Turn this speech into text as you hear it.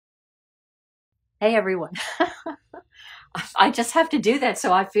Hey everyone. I just have to do that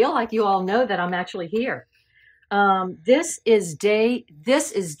so I feel like you all know that I'm actually here. This is day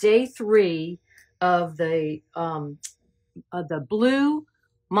 3 of the blue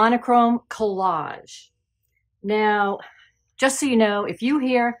monochrome collage. Now, just so you know, if you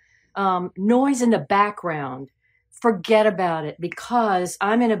hear noise in the background, forget about it because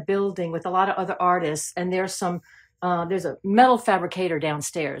I'm in a building with a lot of other artists, and there's a metal fabricator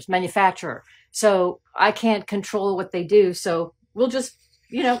downstairs, manufacturer. So I can't control what they do. So we'll just,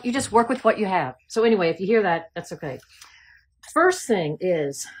 you just work with what you have. So anyway, if you hear that, that's okay. First thing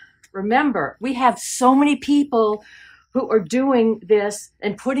is, remember, we have so many people who are doing this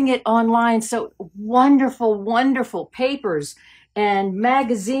and putting it online. So wonderful, wonderful papers and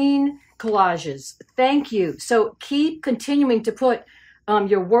magazine collages. Thank you. So keep continuing to put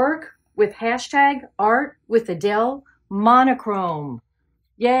your work with hashtag art with Adele monochrome.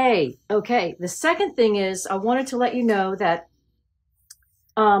 Yay. Okay. The second thing is I wanted to let you know that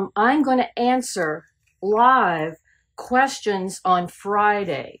I'm going to answer live questions on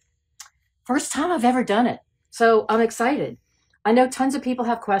Friday. First time I've ever done it. So I'm excited. I know tons of people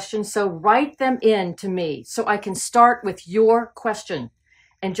have questions, so write them in to me so I can start with your question.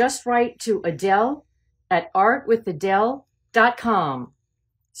 And just write to Adele at artwithadele.com.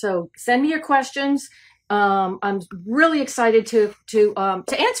 So send me your questions. I'm really excited to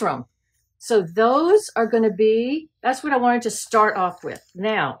answer them. So those are going to be, that's what I wanted to start off with.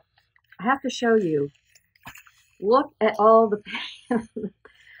 Now, I have to show you, look at all the,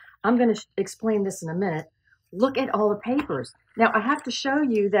 I'm going to explain this in a minute. Look at all the papers. Now, I have to show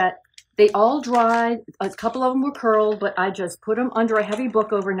you that they all dried. A couple of them were curled, but I just put them under a heavy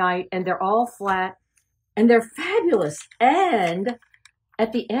book overnight, and they're all flat, and they're fabulous. And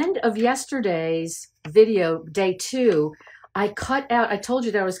at the end of yesterday's video, day 2, I cut out, I told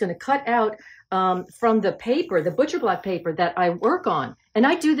you that I was going to cut out from the paper, the butcher block paper that I work on. And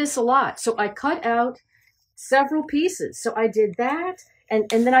I do this a lot. So I cut out several pieces. So I did that. And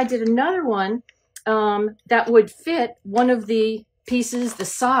then I did another one that would fit one of the pieces, the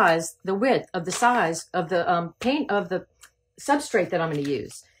size, the width of the size of the paint of the substrate that I'm going to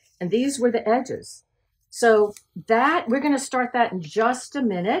use. And these were the edges. So that, we're going to start that in just a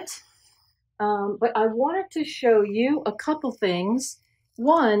minute. But I wanted to show you a couple things.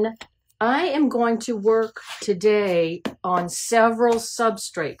 One, I am going to work today on several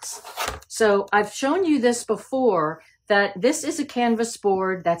substrates. So I've shown you this before, that this is a canvas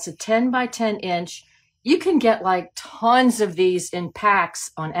board that's a 10 by 10 inch. You can get like tons of these in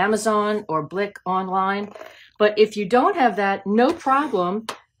packs on Amazon or Blick online. But if you don't have that, no problem,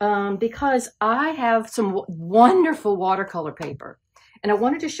 because I have some wonderful watercolor paper. And I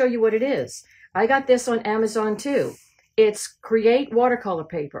wanted to show you what it is. I got this on Amazon too. It's Create watercolor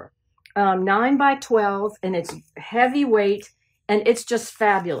paper, 9 by 12, and it's heavyweight, and it's just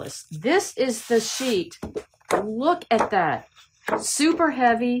fabulous. This is the sheet. Look at that. Super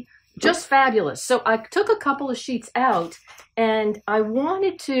heavy, just fabulous. So I took a couple of sheets out, and I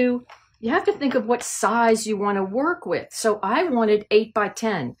wanted to, you have to think of what size you want to work with. So I wanted 8 by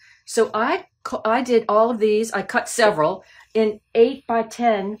 10. So I did all of these. I cut several in 8 by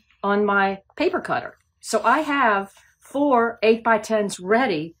 10 on my paper cutter. So I have 4 8 by 10s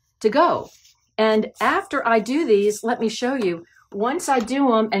ready to go. And after I do these, let me show you, once I do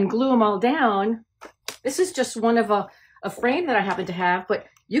them and glue them all down, this is just one of a frame that I happen to have, but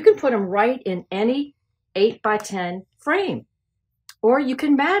you can put them right in any 8 by 10 frame, or you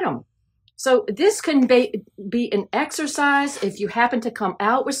can mat them. So this can be an exercise if you happen to come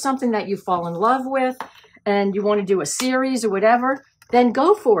out with something that you fall in love with and you want to do a series or whatever, then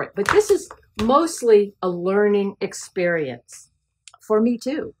go for it. But this is mostly a learning experience for me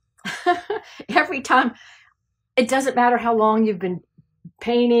too. Every time, it doesn't matter how long you've been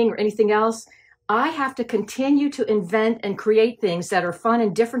painting or anything else, I have to continue to invent and create things that are fun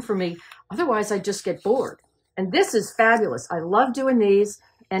and different for me. Otherwise, I just get bored. And this is fabulous. I love doing these.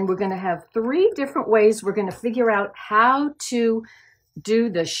 And we're going to have 3 different ways we're going to figure out how to do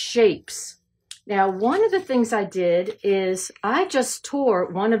the shapes. Now, one of the things I did is I just tore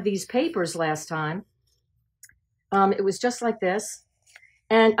one of these papers last time. It was just like this.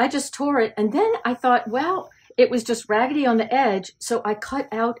 And I just tore it. And then I thought, well, it was just raggedy on the edge. So I cut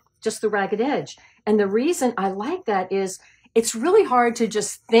out just the ragged edge. And the reason I like that is it's really hard to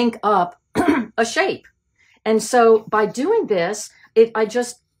just think up a shape. And so by doing this, I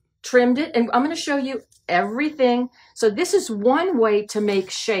just trimmed it. And I'm going to show you everything. So this is one way to make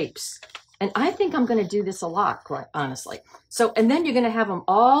shapes. And I think I'm going to do this a lot, quite honestly. So, and then you're going to have them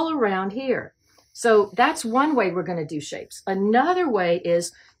all around here. So that's one way we're going to do shapes. Another way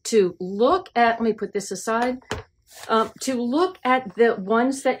is to look at, let me put this aside, to look at the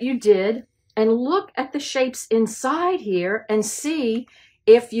ones that you did and look at the shapes inside here and see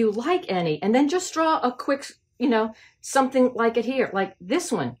if you like any. And then just draw a quick, you know, something like it here, like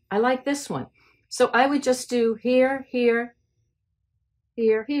this one. I like this one. So I would just do here, here,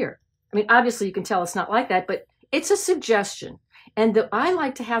 here, here. I mean, obviously you can tell it's not like that, but it's a suggestion. And I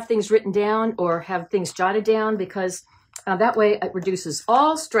like to have things written down or have things jotted down because that way it reduces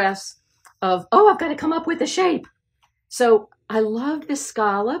all stress of, oh, I've got to come up with a shape. So I love the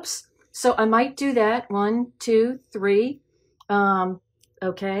scallops. So I might do that. 1, 2, 3.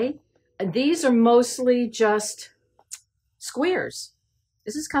 Okay. These are mostly just squares.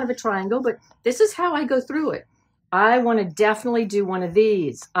 This is kind of a triangle, but this is how I go through it. I want to definitely do one of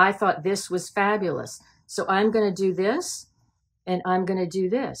these. I thought this was fabulous. So I'm going to do this and I'm going to do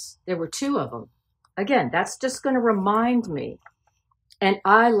this. There were 2 of them. Again, that's just going to remind me. And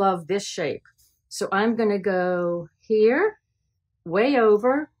I love this shape. So I'm going to go here, way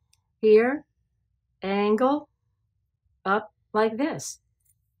over, here, angle, up like this.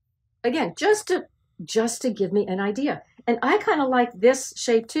 Again, just to give me an idea. And I kind of like this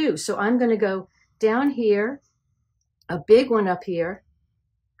shape too. So I'm going to go down here, a big one up here,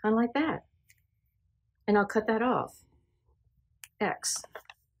 kind of like that. And I'll cut that off. X.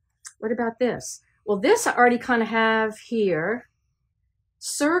 What about this? Well, this I already kind of have here.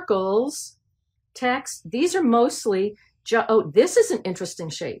 Circles, text. These are mostly, oh, this is an interesting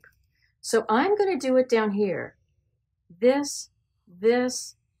shape. So I'm going to do it down here. This,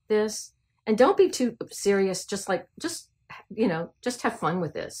 this, this. And don't be too serious. Just you know, just have fun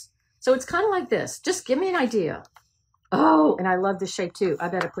with this. So it's kind of like this. Just give me an idea. Oh, and I love this shape too. I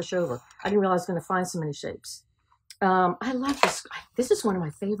better push over. I didn't realize I was going to find so many shapes. I love this. This is one of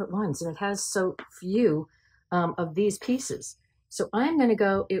my favorite ones, and it has so few of these pieces. So I'm going to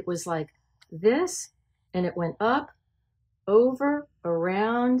go, it was like this, and it went up, over,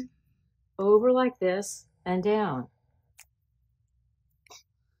 around, over like this, and down.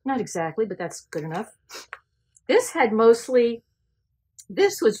 Not exactly, but that's good enough. This had mostly,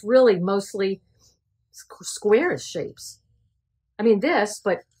 this was really mostly squarish shapes. I mean this,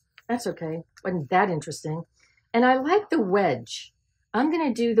 but that's okay. Wasn't that interesting. And I like the wedge. I'm going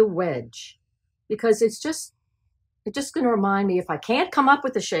to do the wedge because it's just going to remind me if I can't come up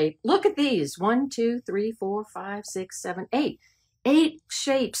with a shape, look at these. 1, 2, 3, 4, 5, 6, 7, 8. 8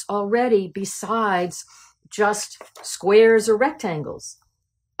 shapes already besides just squares or rectangles.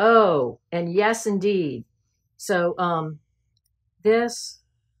 Oh, and yes, indeed. So this,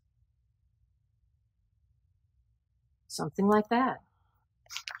 something like that.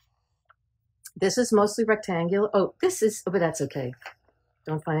 This is mostly rectangular. Oh, this is, oh, but that's okay.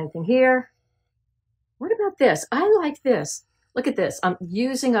 Don't find anything here. What about this? I like this. Look at this. I'm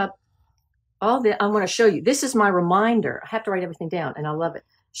using up all the, I want to show you. This is my reminder. I have to write everything down and I love it.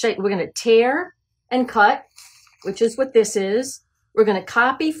 Shape. We're going to tear and cut, which is what this is. We're going to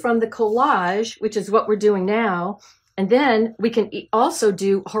copy from the collage, which is what we're doing now. And then we can also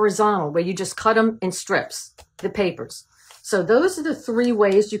do horizontal, where you just cut them in strips, the papers. So those are the 3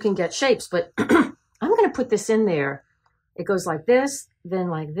 ways you can get shapes. But I'm going to put this in there. It goes like this, then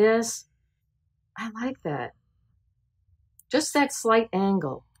like this. I like that. Just that slight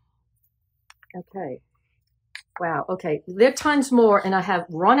angle. Okay. Wow. Okay. There are tons more, and I have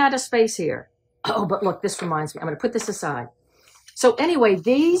run out of space here. Oh, but look, this reminds me. I'm going to put this aside. So anyway,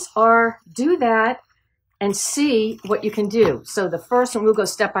 these are, do that and see what you can do. So the first one, we'll go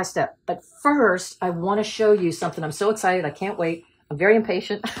step by step. But first, I want to show you something. I'm so excited. I can't wait. I'm very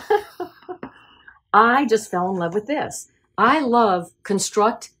impatient. I just fell in love with this. I love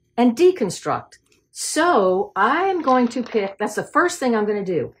construct and deconstruct. So I'm going to pick, that's the first thing I'm going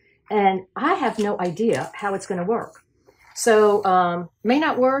to do. And I have no idea how it's going to work. So may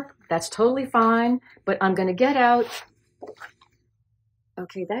not work. That's totally fine. But I'm going to get out.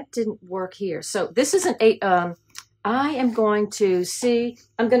 Okay, that didn't work here. So this is an 8. I am going to see,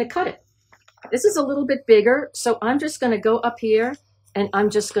 I'm going to cut it. This is a little bit bigger. So I'm just going to go up here and I'm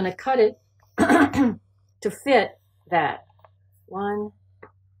just going to cut it to fit that. 1,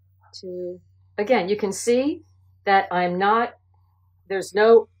 2. Again, you can see that I'm not, there's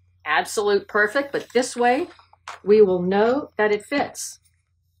no absolute perfect, but this way we will know that it fits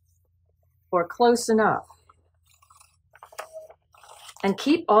or close enough. And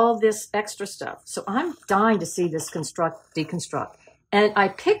keep all this extra stuff. So I'm dying to see this construct, deconstruct. And I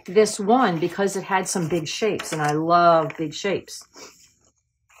picked this one because it had some big shapes, and I love big shapes.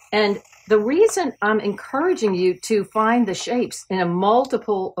 And the reason I'm encouraging you to find the shapes in a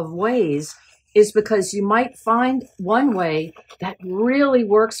multiple of ways is because you might find one way that really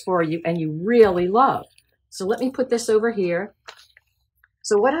works for you and you really love. So let me put this over here.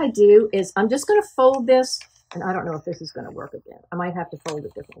 So what I do is I'm just going to fold this, and I don't know if this is going to work again. I might have to fold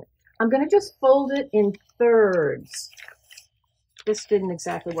it differently. I'm going to just fold it in thirds. This didn't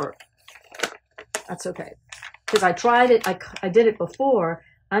exactly work. That's okay, because I tried it. I did it before.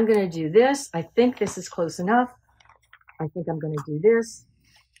 I'm going to do this. I think this is close enough. I think I'm going to do this.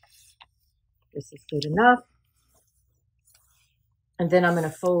 This is good enough. And then I'm going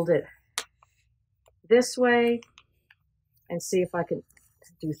to fold it this way and see if I can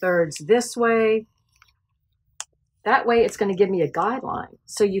do thirds this way. That way it's going to give me a guideline.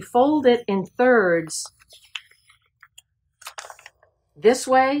 So you fold it in thirds this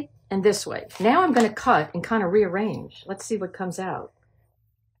way and this way. Now I'm going to cut and kind of rearrange. Let's see what comes out.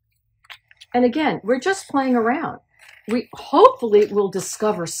 And again, we're just playing around. We hopefully will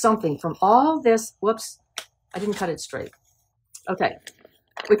discover something from all this. Whoops, I didn't cut it straight. Okay,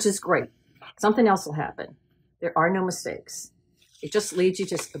 which is great. Something else will happen. There are no mistakes. It just leads you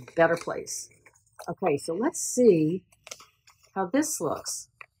to a better place. Okay, so let's see how this looks.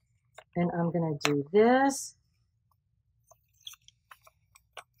 And I'm going to do this.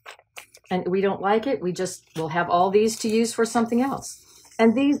 And we don't like it, we'll have all these to use for something else.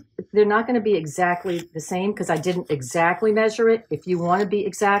 And these, they're not going to be exactly the same because I didn't exactly measure it. If you want to be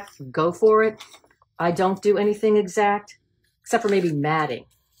exact, go for it. I don't do anything exact, except for maybe matting.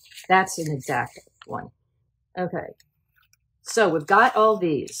 That's an exact one. Okay, so we've got all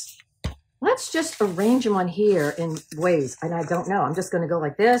these. Let's just arrange them on here in ways, and I don't know. I'm just going to go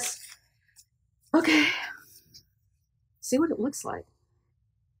like this. Okay, see what it looks like.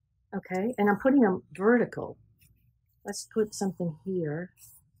 Okay, and I'm putting them vertical. Let's put something here.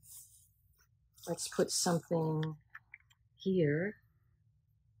 Let's put something here.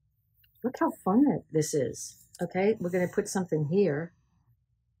 Look how fun this is. Okay, we're going to put something here.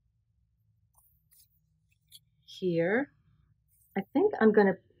 Here. I think I'm going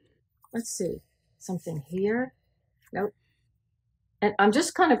to, let's see, something here. Nope. And I'm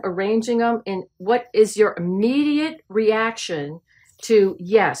just kind of arranging them in what is your immediate reaction to,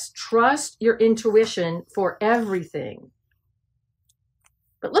 yes, trust your intuition for everything.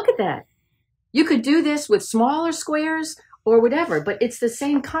 But look at that. You could do this with smaller squares or whatever, but it's the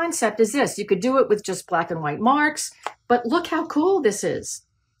same concept as this. You could do it with just black and white marks, but look how cool this is.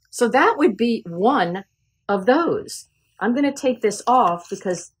 So that would be one of those. I'm going to take this off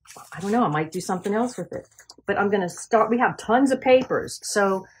because, I don't know, I might do something else with it. But I'm going to start, we have tons of papers.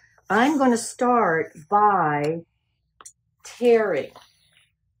 So I'm going to start by tearing.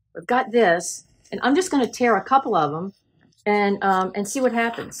 We've got this, and I'm just going to tear a couple of them and see what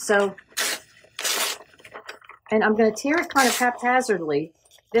happens. So, and I'm going to tear it kind of haphazardly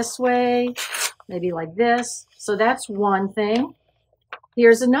this way, maybe like this. So that's one thing.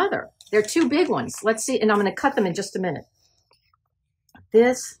 Here's another. They're two big ones. Let's see, and I'm going to cut them in just a minute.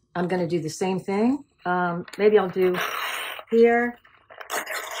 This, I'm going to do the same thing. Maybe I'll do here,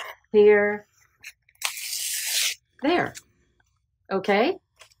 here, there. Okay,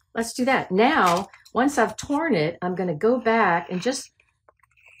 let's do that. Now, once I've torn it, I'm going to go back and just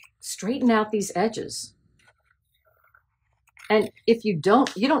straighten out these edges. And if you don't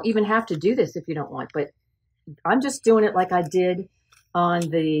even have to do this if you don't want, but I'm just doing it like I did on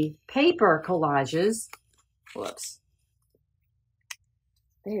the paper collages. Whoops.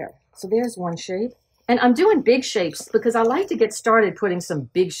 There. So there's one shape. And I'm doing big shapes because I like to get started putting some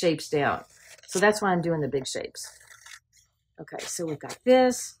big shapes down. So that's why I'm doing the big shapes. Okay, so we've got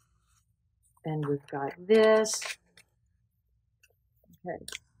this, and we've got this, okay,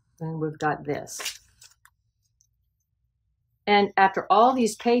 and we've got this. And after all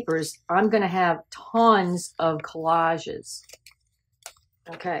these papers, I'm going to have tons of collages.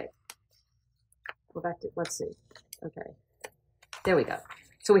 Okay, go back to, let's see, okay, there we go.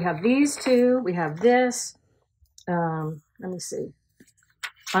 So we have these two, we have this, let me see,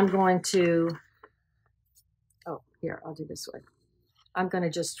 I'm going to, oh, here, I'll do this way. I'm going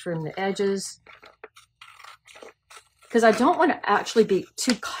to just trim the edges because I don't want to actually be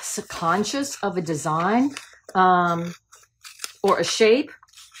too conscious of a design or a shape.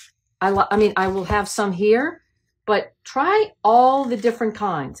 I mean, I will have some here, but try all the different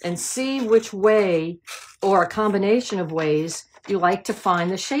kinds and see which way or a combination of ways you like to find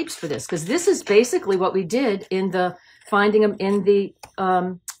the shapes for this, because this is basically what we did in the finding them in the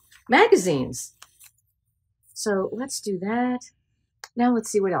magazines. So let's do that. Now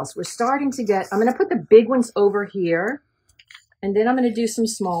let's see what else. We're starting to get, I'm going to put the big ones over here, and then I'm going to do some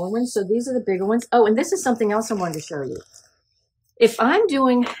smaller ones. So these are the bigger ones. Oh, and this is something else I wanted to show you. If I'm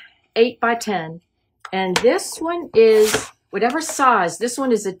doing 8 by 10. And this one is whatever size. This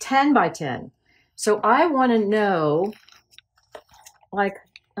one is a 10 by 10. So I want to know, like,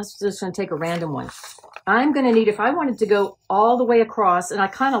 let's just going to take a random one. I'm going to need, if I wanted to go all the way across, and I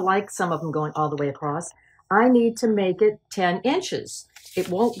kind of like some of them going all the way across, I need to make it 10 inches. It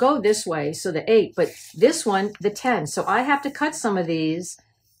won't go this way, so the 8, but this one, the 10. So I have to cut some of these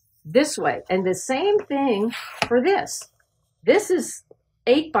this way. And the same thing for this. This is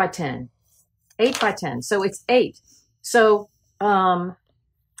 8 by 10. 8 by 10. So it's 8. So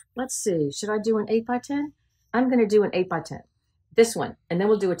let's see. Should I do an 8 by 10? I'm going to do an 8 by 10. This one. And then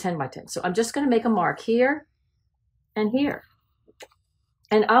we'll do a 10 by 10. So I'm just going to make a mark here and here.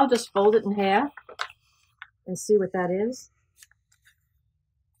 And I'll just fold it in half and see what that is.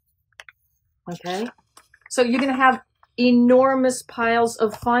 Okay. So you're going to have enormous piles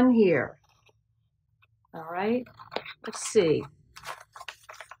of fun here. All right. Let's see.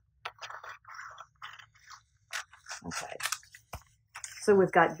 Okay. So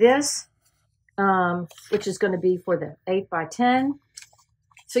we've got this, which is going to be for the 8 by 10.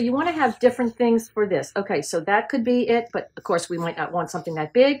 So you want to have different things for this. Okay, so that could be it, but of course we might not want something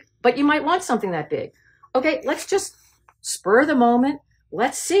that big, but you might want something that big. Okay, let's just spur the moment.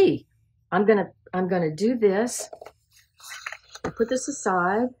 Let's see. I'm gonna do this and put this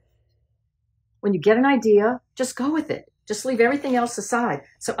aside. When you get an idea, just go with it. Just leave everything else aside.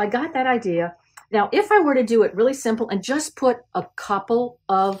 So I got that idea. Now, if I were to do it really simple and just put a couple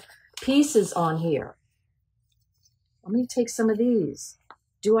of pieces on here, let me take some of these.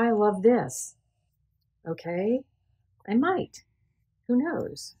 Do I love this? Okay, I might. Who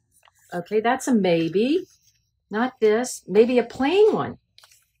knows? Okay, that's a maybe. Not this. Maybe a plain one.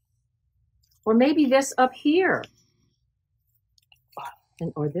 Or maybe this up here.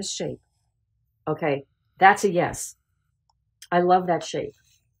 Or this shape. Okay, that's a yes. I love that shape.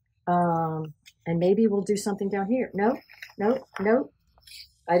 And maybe we'll do something down here. No, no, no.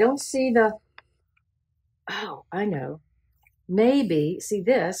 I don't see the, oh, I know. Maybe, see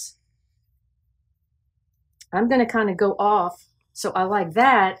this, I'm going to kind of go off. So I like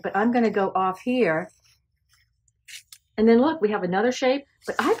that, but I'm going to go off here. And then look, we have another shape,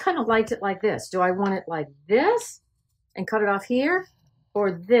 but I kind of liked it like this. Do I want it like this and cut it off here,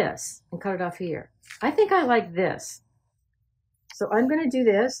 or this and cut it off here? I think I like this. So I'm going to do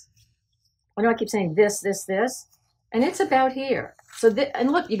this. I know I keep saying this, this, this, and it's about here. So,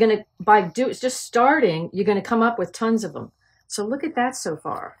 and look, you're going to, it's just starting, you're going to come up with tons of them. So look at that so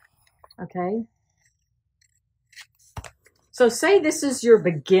far, okay? So say this is your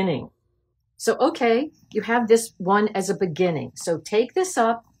beginning. So, okay, you have this one as a beginning. So take this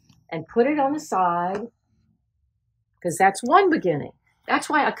up and put it on the side, because that's one beginning. That's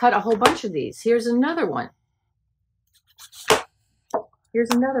why I cut a whole bunch of these. Here's another one.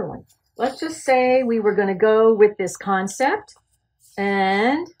 Here's another one. Let's just say we were going to go with this concept.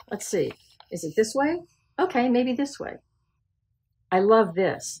 And let's see, is it this way? Okay, maybe this way. I love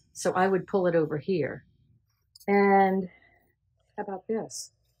this, so I would pull it over here. And how about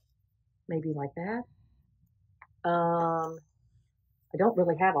this? Maybe like that. I don't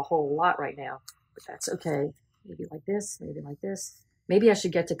really have a whole lot right now, but that's okay. Maybe like this, maybe like this. Maybe I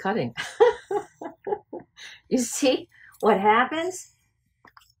should get to cutting. You see what happens?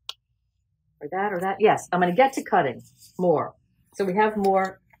 Or that, or that. Yes, I'm going to get to cutting more. So we have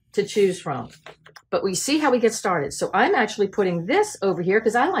more to choose from. But we see how we get started. So I'm actually putting this over here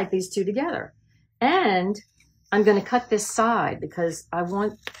because I like these two together. And I'm going to cut this side because I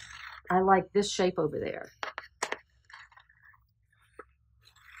like this shape over there.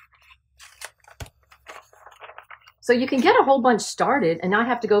 So you can get a whole bunch started, and I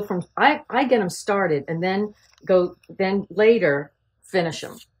have to go from, I get them started and then later finish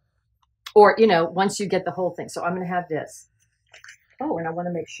them. Or, you know, once you get the whole thing. So I'm going to have this. Oh, and I want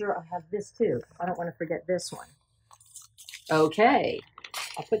to make sure I have this too. I don't want to forget this one. Okay.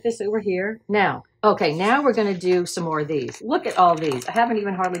 I'll put this over here. Now, okay, now we're going to do some more of these. Look at all these. I haven't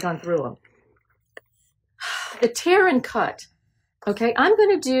even hardly gone through them. The tear and cut. Okay, I'm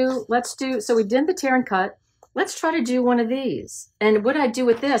going to do, so we did the tear and cut. Let's try to do one of these. And what I do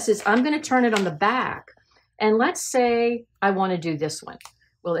with this is I'm going to turn it on the back. And let's say I want to do this one.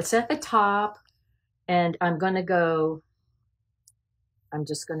 Well, it's at the top, and I'm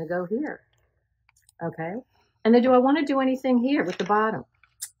just going to go here. Okay. And then do I want to do anything here with the bottom?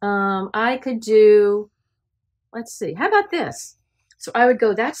 I could do, let's see, how about this? So I would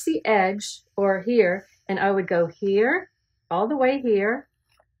go, that's the edge, or here, and I would go here, all the way here,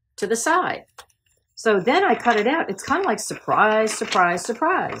 to the side. So then I cut it out. It's kind of like surprise, surprise,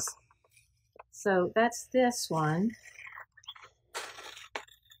 surprise. So that's this one.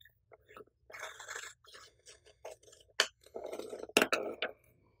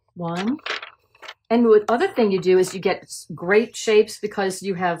 One. And the other thing you do is you get great shapes because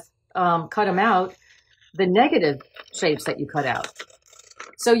you have cut them out, the negative shapes that you cut out.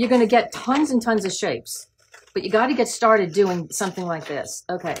 So you're going to get tons and tons of shapes, but you got to get started doing something like this.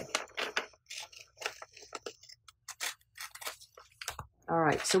 Okay. All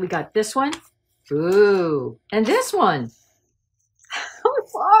right, so we got this one. Ooh, and this one.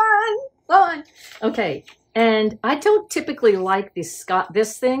 Fun. Okay, and I don't typically like this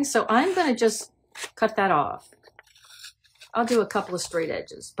thing, so I'm going to just cut that off. I'll do a couple of straight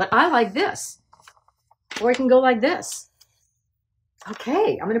edges, but I like this. Or I can go like this.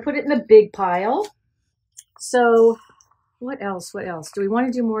 Okay, I'm going to put it in the big pile. So what else? What else? Do we want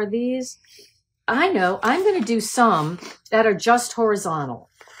to do more of these? I know I'm going to do some that are just horizontal.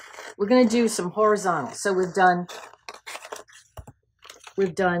 We're going to do some horizontal. So we've done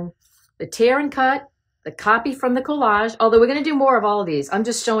the tear and cut, the copy from the collage, although we're going to do more of all of these. I'm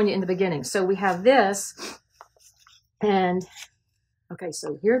just showing you in the beginning. So we have this, and okay,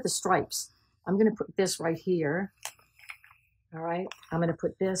 so here are the stripes. I'm going to put this right here. All right, I'm going to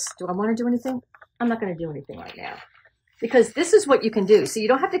put this. Do I want to do anything? I'm not going to do anything right now, because this is what you can do. So you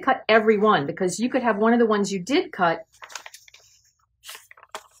don't have to cut every one, because you could have one of the ones you did cut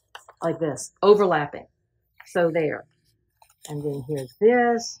like this, overlapping. So there. And then here's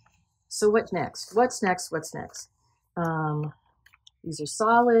this. So what's next? What's next? What's next? These are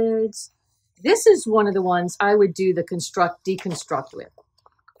solids. This is one of the ones I would do the deconstruct with.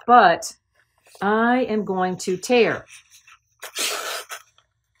 But I am going to tear.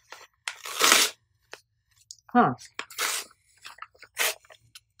 Huh.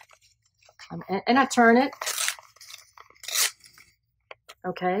 And I turn it.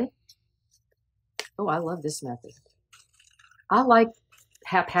 Okay. Oh, I love this method. I like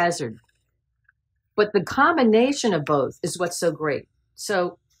haphazard, but the combination of both is what's so great.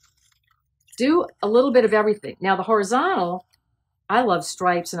 So do a little bit of everything. Now the horizontal, I love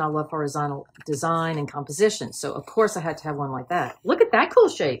stripes and I love horizontal design and composition. So of course I had to have one like that. Look at that cool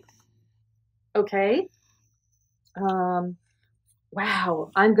shape. Okay.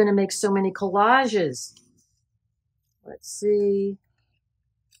 Wow, I'm going to make so many collages. Let's see.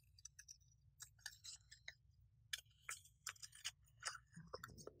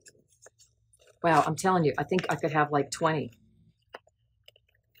 Wow, I'm telling you, I think I could have like 20.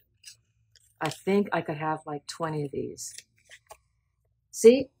 I think I could have like 20 of these.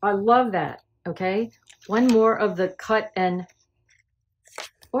 See, I love that, okay? One more of the cut and,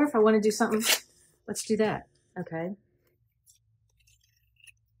 or if I want to do something, let's do that, okay?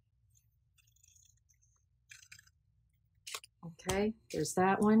 Okay, here's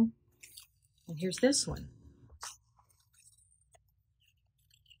that one, and here's this one.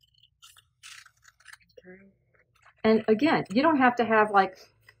 Okay. And again, you don't have to have like,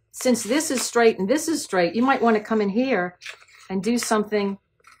 since this is straight and this is straight, you might want to come in here and do something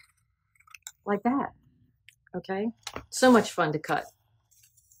like that. Okay, so much fun to cut.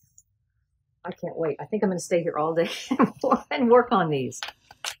 I can't wait. I think I'm going to stay here all day and work on these.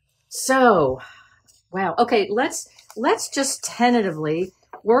 So, wow. Okay, let's just tentatively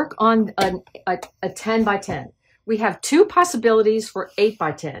work on a 10 by 10. We have two possibilities for 8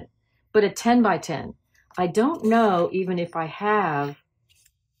 by 10, but a 10 by 10. I don't know even if I have,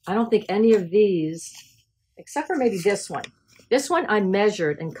 I don't think any of these, except for maybe this one. This one I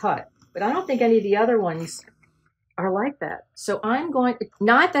measured and cut, but I don't think any of the other ones are like that. So I'm going,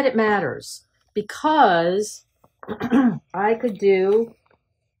 not that it matters, because I could do,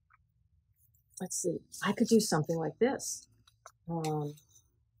 let's see, I could do something like this. I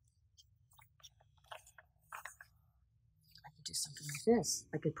could do something like this.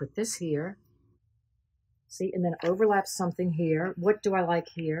 I could put this here. See, and then overlap something here. What do I like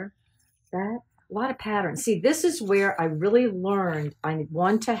here? That, a lot of patterns. See, this is where I really learned I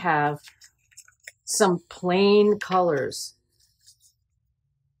want to have some plain colors.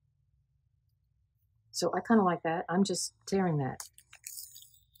 So I kind of like that. I'm just tearing that.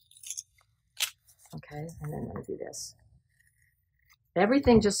 Okay, and then I'm going to do this.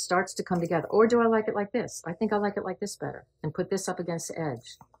 Everything just starts to come together. Or do I like it like this? I think I like it like this better. And put this up against the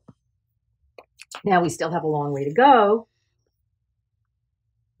edge. Now we still have a long way to go.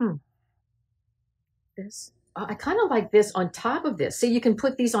 This. I kind of like this on top of this. So you can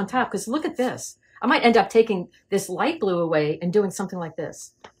put these on top, because look at this. I might end up taking this light blue away and doing something like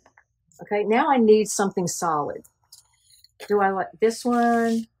this. Okay, now I need something solid. Do I like this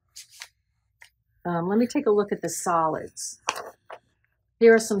one? Let me take a look at the solids.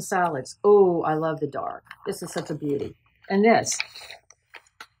 Here are some solids. Oh, I love the dark. This is such a beauty. And this.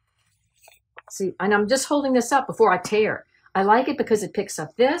 See, and I'm just holding this up before I tear. I like it because it picks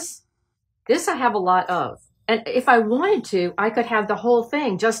up this. This I have a lot of. And if I wanted to, I could have the whole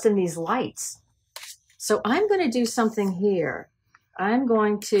thing just in these lights. So I'm going to do something here. I'm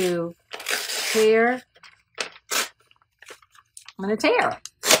going to tear. I'm going to tear.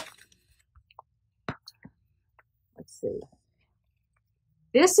 Let's see.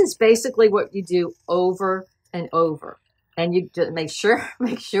 This is basically what you do over and over. And you just make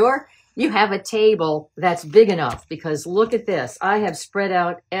sure you have a table that's big enough, because look at this. I have spread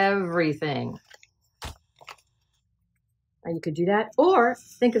out everything. Now you could do that, or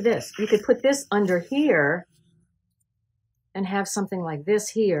think of this. You could put this under here and have something like this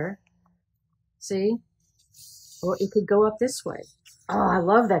here. See? Or it could go up this way. Oh, I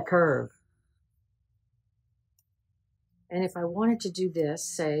love that curve. And if I wanted to do this,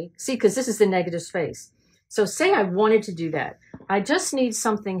 say, see, because this is the negative space. So say I wanted to do that. I just need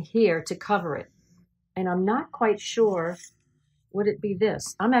something here to cover it. And I'm not quite sure, would it be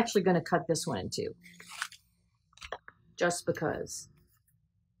this? I'm actually going to cut this one in two. Just because.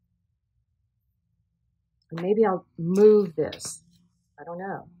 And maybe I'll move this. I don't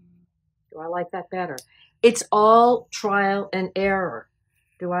know. Do I like that better? It's all trial and error.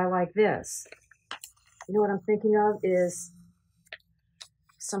 Do I like this? You know what I'm thinking of is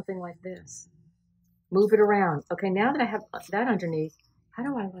something like this. Move it around. Okay, now that I have that underneath, how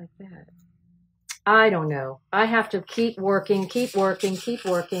do I like that? I don't know. I have to keep working, keep working, keep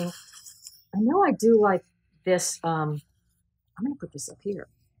working. I know I do like this. I'm going to put this up here.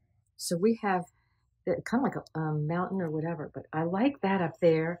 So we have kind of like a mountain or whatever, but I like that up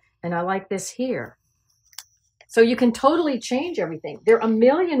there, and I like this here. So you can totally change everything. There are a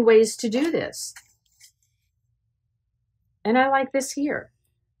million ways to do this. And I like this here.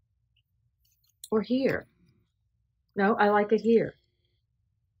 Or here. No, I like it here.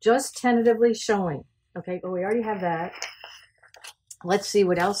 Just tentatively showing. Okay, well, we already have that. Let's see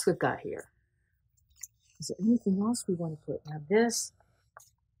what else we've got here. Is there anything else we want to put? Now this,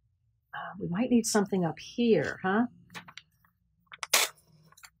 we might need something up here, huh?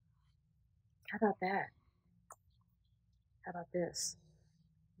 How about that? How about this?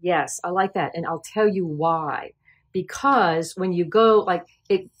 Yes, I like that. And I'll tell you why. Because when you go, like,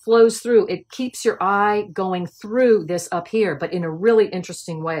 it flows through, it keeps your eye going through this up here, but in a really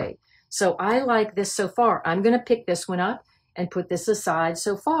interesting way. So I like this so far. I'm going to pick this one up and put this aside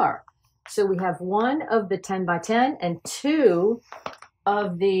so far. So we have one of the 10 by 10 and two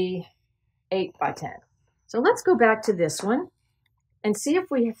of the 8 by 10. So let's go back to this one and see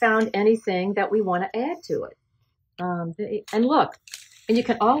if we found anything that we want to add to it. And look, and you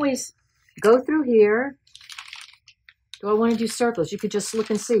can always go through here. Do I want to do circles? You could just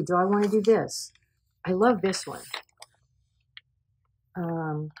look and see. Do I want to do this? I love this one.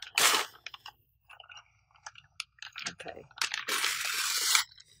 Okay.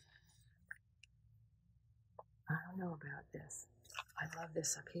 I don't know about this. I love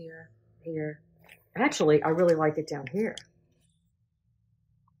this up here, here. Actually, I really like it down here.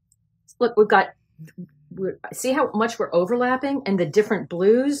 Look, see how much we're overlapping and the different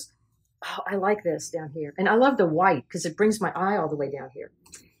blues? Oh, I like this down here. And I love the white because it brings my eye all the way down here.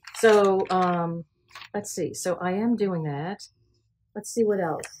 So let's see. So I am doing that. Let's see what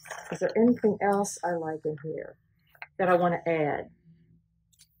else. Is there anything else I like in here that I want to add?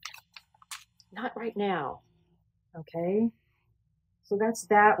 Not right now. Okay. So that's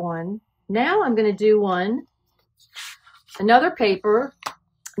that one. Now I'm going to do another paper,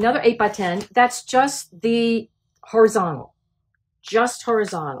 another 8 by 10. That's just the horizontal. Just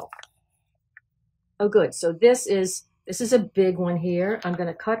horizontal. Oh, good. So this is a big one here. I'm going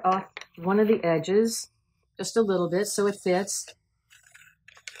to cut off one of the edges just a little bit so it fits.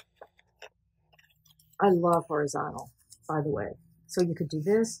 I love horizontal, by the way. So you could do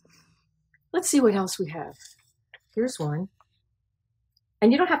this. Let's see what else we have. Here's one.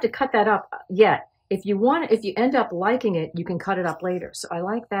 And you don't have to cut that up yet. If you end up liking it, you can cut it up later. So I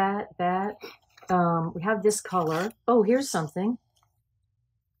like that. We have this color. Oh, here's something.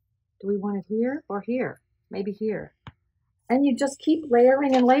 Do we want it here or here? Maybe here. And you just keep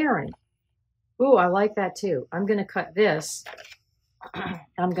layering and layering. Ooh, I like that too. I'm going to cut this.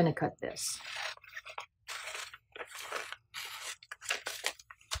 I'm going to cut this.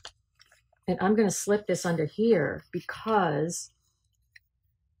 And I'm going to slip this under here because,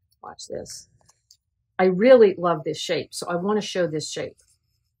 watch this. I really love this shape. So I want to show this shape.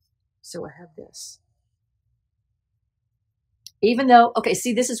 So I have this. Even though, okay,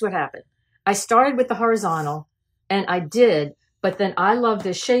 see, this is what happened. I started with the horizontal, and I did, but then I love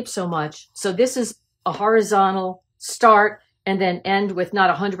this shape so much. So this is a horizontal start and then end with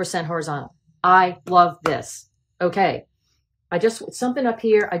not 100% horizontal. I love this. Okay, something up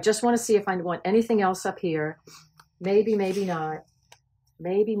here. I just want to see if I want anything else up here. Maybe, maybe not.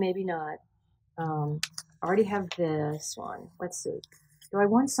 Maybe, maybe not. I already have this one. Let's see. Do I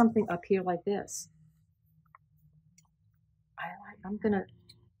want something up here like this? I'm gonna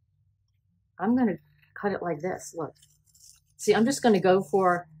cut it like this. Look. See, I'm just gonna go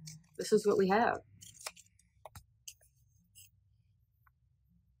for, this is what we have.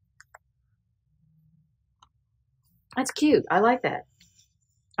 That's cute. I like that.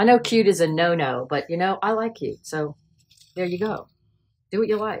 I know cute is a no-no, but you know, I like cute. So there you go. Do what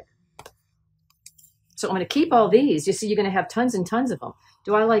you like. So I'm going to keep all these. You see, you're going to have tons and tons of them.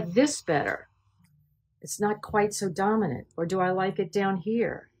 Do I like this better? It's not quite so dominant. Or do I like it down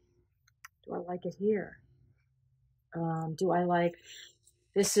here? Do I like it here? Do I like,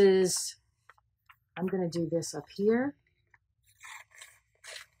 this is, I'm going to do this up here.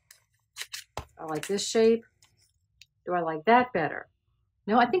 I like this shape. Do I like that better?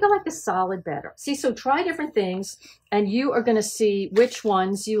 No, I think I like the solid better. See, so try different things and you are going to see which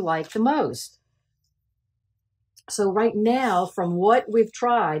ones you like the most. So right now, from what we've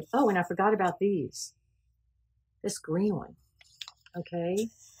tried, oh, and I forgot about these. This green one. Okay.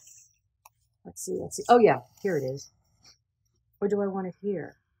 Let's see. Oh yeah, here it is. Or do I want it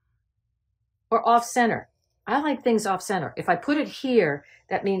here? Or off center. I like things off center. If I put it here,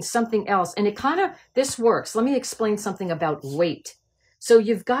 that means something else. And it kind of, this works. Let me explain something about weight. So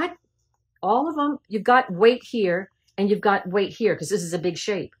you've got all of them. You've got weight here and you've got weight here because this is a big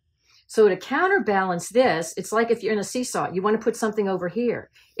shape. So to counterbalance this, it's like if you're in a seesaw, you want to put something over here.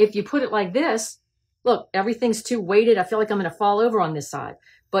 If you put it like this, look, everything's too weighted. I feel like I'm going to fall over on this side.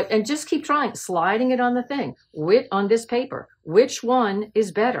 And just keep trying, sliding it on the thing, on this paper. Which one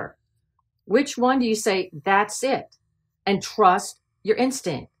is better? Which one do you say, that's it? And trust your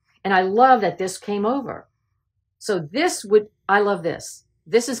instinct. And I love that this came over. So I love this.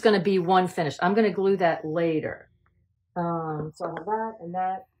 This is going to be one finish. I'm going to glue that later. So I have that and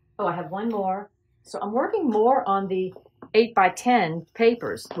that. Oh, I have one more. So I'm working more on the 8x10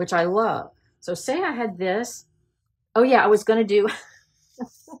 papers, which I love. So say I had this. Oh yeah, I was going to do,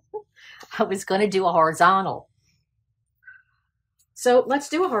 I was going to do a horizontal. So let's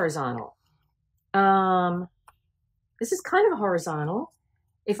do a horizontal. This is kind of a horizontal.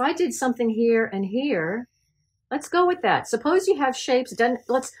 If I did something here and here, let's go with that. Suppose you have shapes.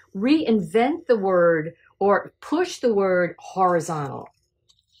 Let's reinvent the word or push the word horizontal.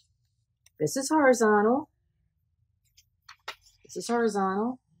 This is horizontal. This is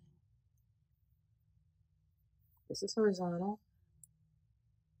horizontal. This is horizontal.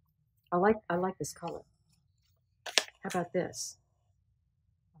 I like this color. How about this?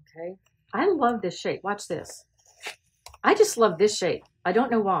 Okay. I love this shape. Watch this. I just love this shape. I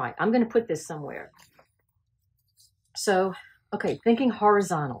don't know why. I'm going to put this somewhere. So, okay, thinking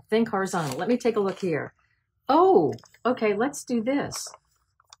horizontal. Think horizontal. Let me take a look here. Oh, okay, let's do this.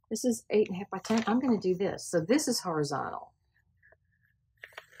 This is 8.5x10. I'm going to do this. So this is horizontal.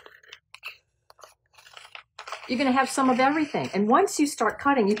 You're going to have some of everything. And once you start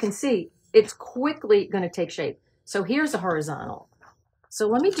cutting, you can see it's quickly going to take shape. So here's a horizontal. So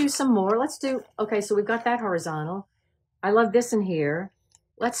let me do some more. Let's do, okay, so we've got that horizontal. I love this in here.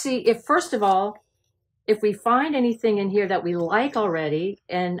 Let's see if, first of all, if we find anything in here that we like already,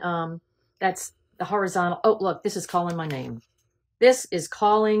 and that's the horizontal. Oh, look, this is calling my name. This is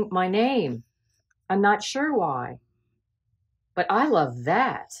calling my name. I'm not sure why, but I love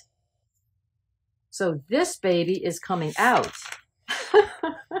that. So this baby is coming out.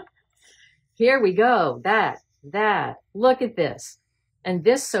 Here we go. That. Look at this. And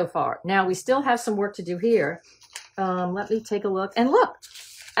this so far. Now we still have some work to do here. Let me take a look. And look,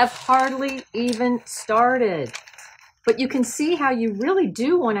 I've hardly even started. But you can see how you really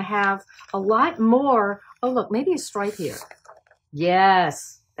do want to have a lot more. Oh, look, maybe a stripe here.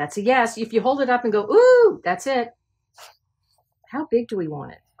 Yes, that's a yes. If you hold it up and go, ooh, that's it. How big do we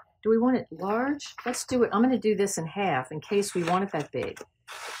want it? Do we want it large? Let's do it. I'm going to do this in half in case we want it that big.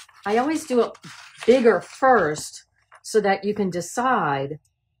 I always do it bigger first so that you can decide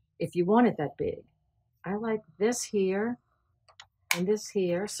if you want it that big. I like this here and this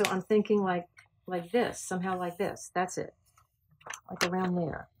here. So I'm thinking like this, somehow like this. That's it. Like around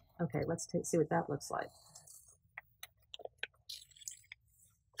there. Okay, let's see what that looks like.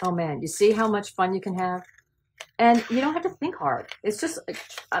 Oh man, you see how much fun you can have? And you don't have to think hard. It's just,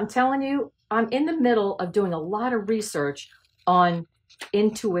 I'm telling you, I'm in the middle of doing a lot of research on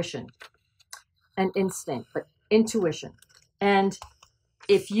intuition and instinct, but intuition. And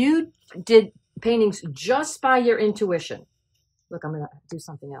if you did paintings just by your intuition, look, I'm going to do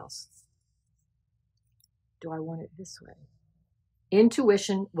something else. Do I want it this way?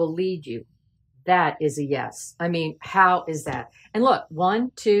 Intuition will lead you. That is a yes. I mean, how is that? And look,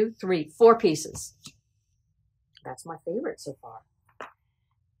 1, 2, 3, 4 pieces. That's my favorite so far,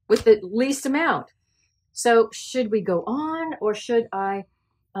 with the least amount. So should we go on, or should I?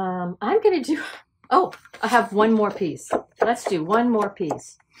 I'm going to do, oh, I have one more piece. Let's do one more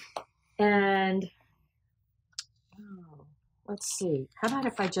piece. And let's see. How about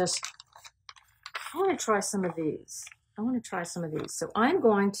if I want to try some of these. So I'm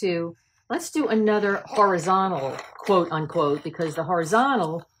going to, let's do another horizontal, quote unquote, because the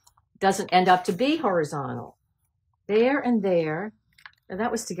horizontal doesn't end up to be horizontal. There and there. Now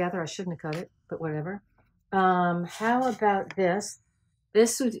that was together. I shouldn't have cut it, but whatever. How about this?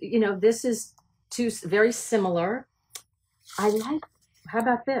 This would, this is two very similar. How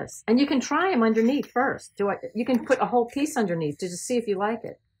about this? And you can try them underneath first. You can put a whole piece underneath to just see if you like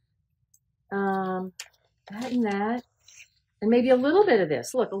it. That and that. And maybe a little bit of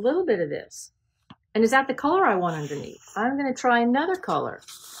this. Look, a little bit of this. And is that the color I want underneath? I'm going to try another color.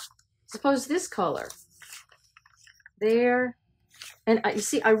 Suppose this color. There. And you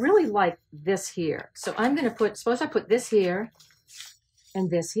see, I really like this here. So I'm going to suppose I put this here and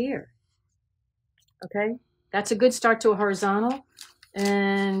this here. Okay. That's a good start to a horizontal.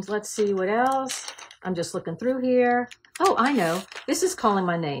 And let's see what else. I'm just looking through here. Oh, I know. This is calling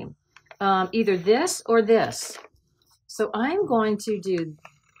my name. Either this or this. So I'm going to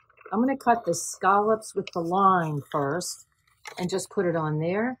cut the scallops with the line first and just put it on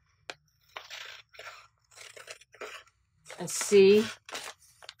there. And see.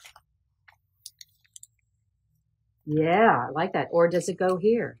 Yeah, I like that. Or does it go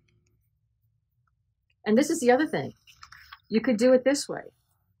here? And this is the other thing. You could do it this way.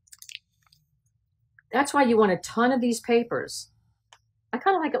 That's why you want a ton of these papers. I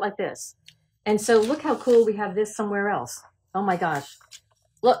kind of like it like this. And so look how cool we have this somewhere else. Oh my gosh.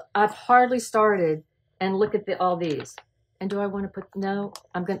 Look, I've hardly started, and look at all these. And do I want to put, no,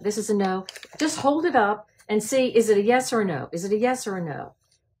 this is a no. Just hold it up and see, is it a yes or a no? Is it a yes or a no?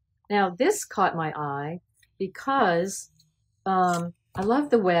 Now this caught my eye because I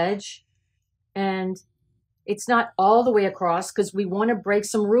love the wedge, and it's not all the way across because we want to break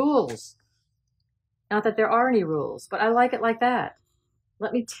some rules. Not that there are any rules, but I like it like that.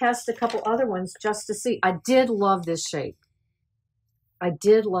 Let me test a couple other ones just to see. I did love this shape. So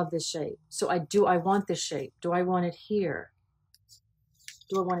I want this shape. Do I want it here?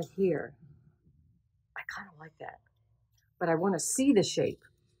 Do I want it here? I kind of like that, but I want to see the shape.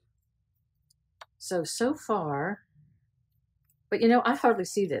 So far, but I hardly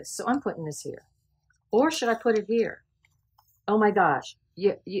see this. So I'm putting this here. Or should I put it here? Oh my gosh.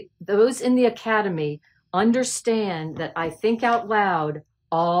 Those in the academy understand that I think out loud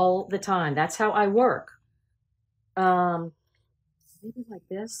all the time. That's how I work. Maybe like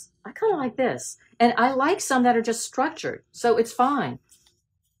this. I kind of like this. And I like some that are just structured. So it's fine.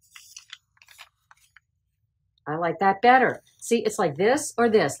 I like that better. See, it's like this or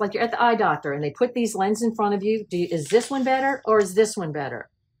this. Like you're at the eye doctor and they put these lenses in front of you. Is this one better or is this one better?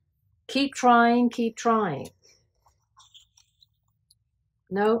 Keep trying, keep trying.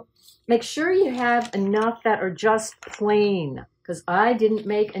 No, make sure you have enough that are just plain, because I didn't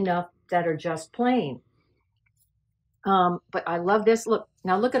make enough that are just plain. But I love this. Look,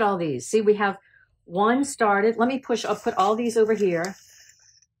 now look at all these. See, we have one started. I'll put all these over here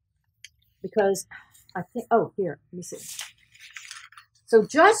because I think, oh, here, let me see. So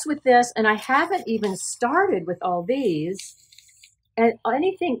just with this, and I haven't even started with all these, and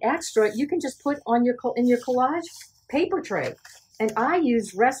anything extra, you can just put on in your collage paper tray. And I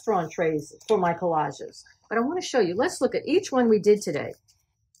use restaurant trays for my collages. But I want to show you. Let's look at each one we did today.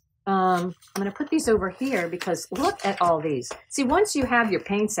 I'm going to put these over here because look at all these. See, once you have your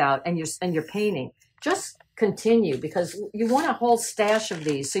paints out and you're painting, just continue because you want a whole stash of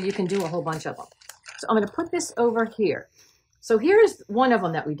these so you can do a whole bunch of them. So I'm going to put this over here. So here's one of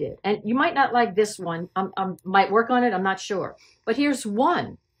them that we did. And you might not like this one. I might work on it. I'm not sure. But here's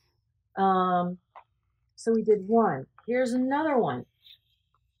one. So we did one. Here's another one.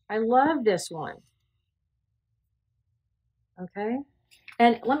 I love this one. Okay.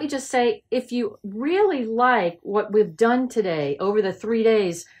 And let me just say, if you really like what we've done today over the 3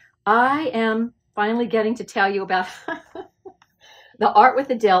 days, I am finally getting to tell you about the Art with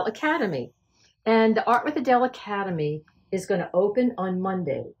Adele Academy. And the Art with Adele Academy is going to open on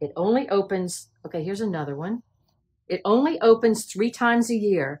Monday. It only opens, okay, here's another one. It only opens 3 times a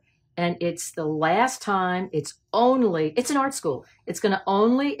year. And it's the last time. It's an art school. It's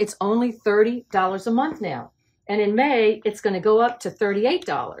only $30 a month now. And in May, it's going to go up to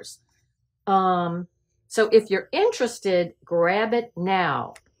 $38. So if you're interested, grab it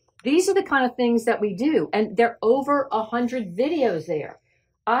now. These are the kind of things that we do, and there are over 100 videos there.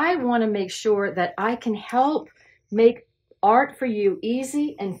 I want to make sure that I can help make art for you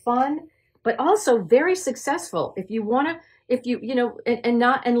easy and fun, but also very successful. If you want to, if you know,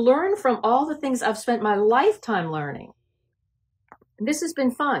 and learn from all the things I've spent my lifetime learning. This has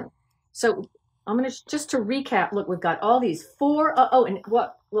been fun. So I'm going to, just to recap, look, we've got all these four, oh, and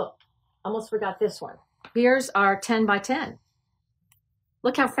what, look, almost forgot this one. Here's our 10 by 10.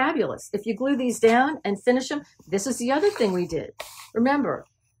 Look how fabulous. If you glue these down and finish them, this is the other thing we did. Remember,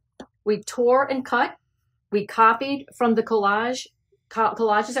 we tore and cut. We copied from the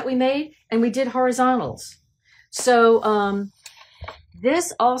collages that we made, and we did horizontals. So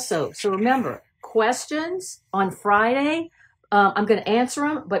this also, so remember, questions on Friday. I'm going to answer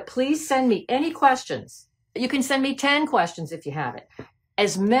them, but please send me any questions. You can send me 10 questions if you have it.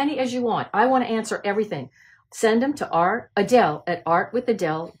 As many as you want. I want to answer everything. Send them to Adele at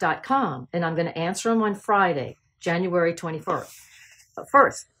artwithadele.com, and I'm going to answer them on Friday, January 21st.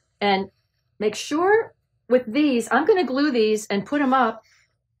 And make sure with these, I'm going to glue these and put them up,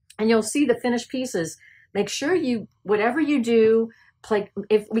 and you'll see the finished pieces. Make sure you, whatever you do,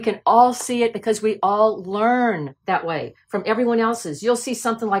 if we can all see it, because we all learn that way from everyone else's. You'll see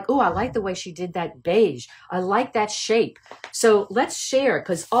something like, oh, I like the way she did that beige. I like that shape. So let's share,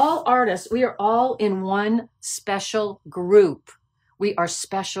 because all artists, we are all in one special group. We are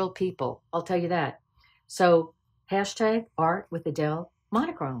special people. I'll tell you that. So hashtag Art with Adele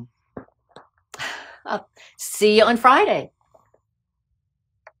Monochrome. I'll see you on Friday.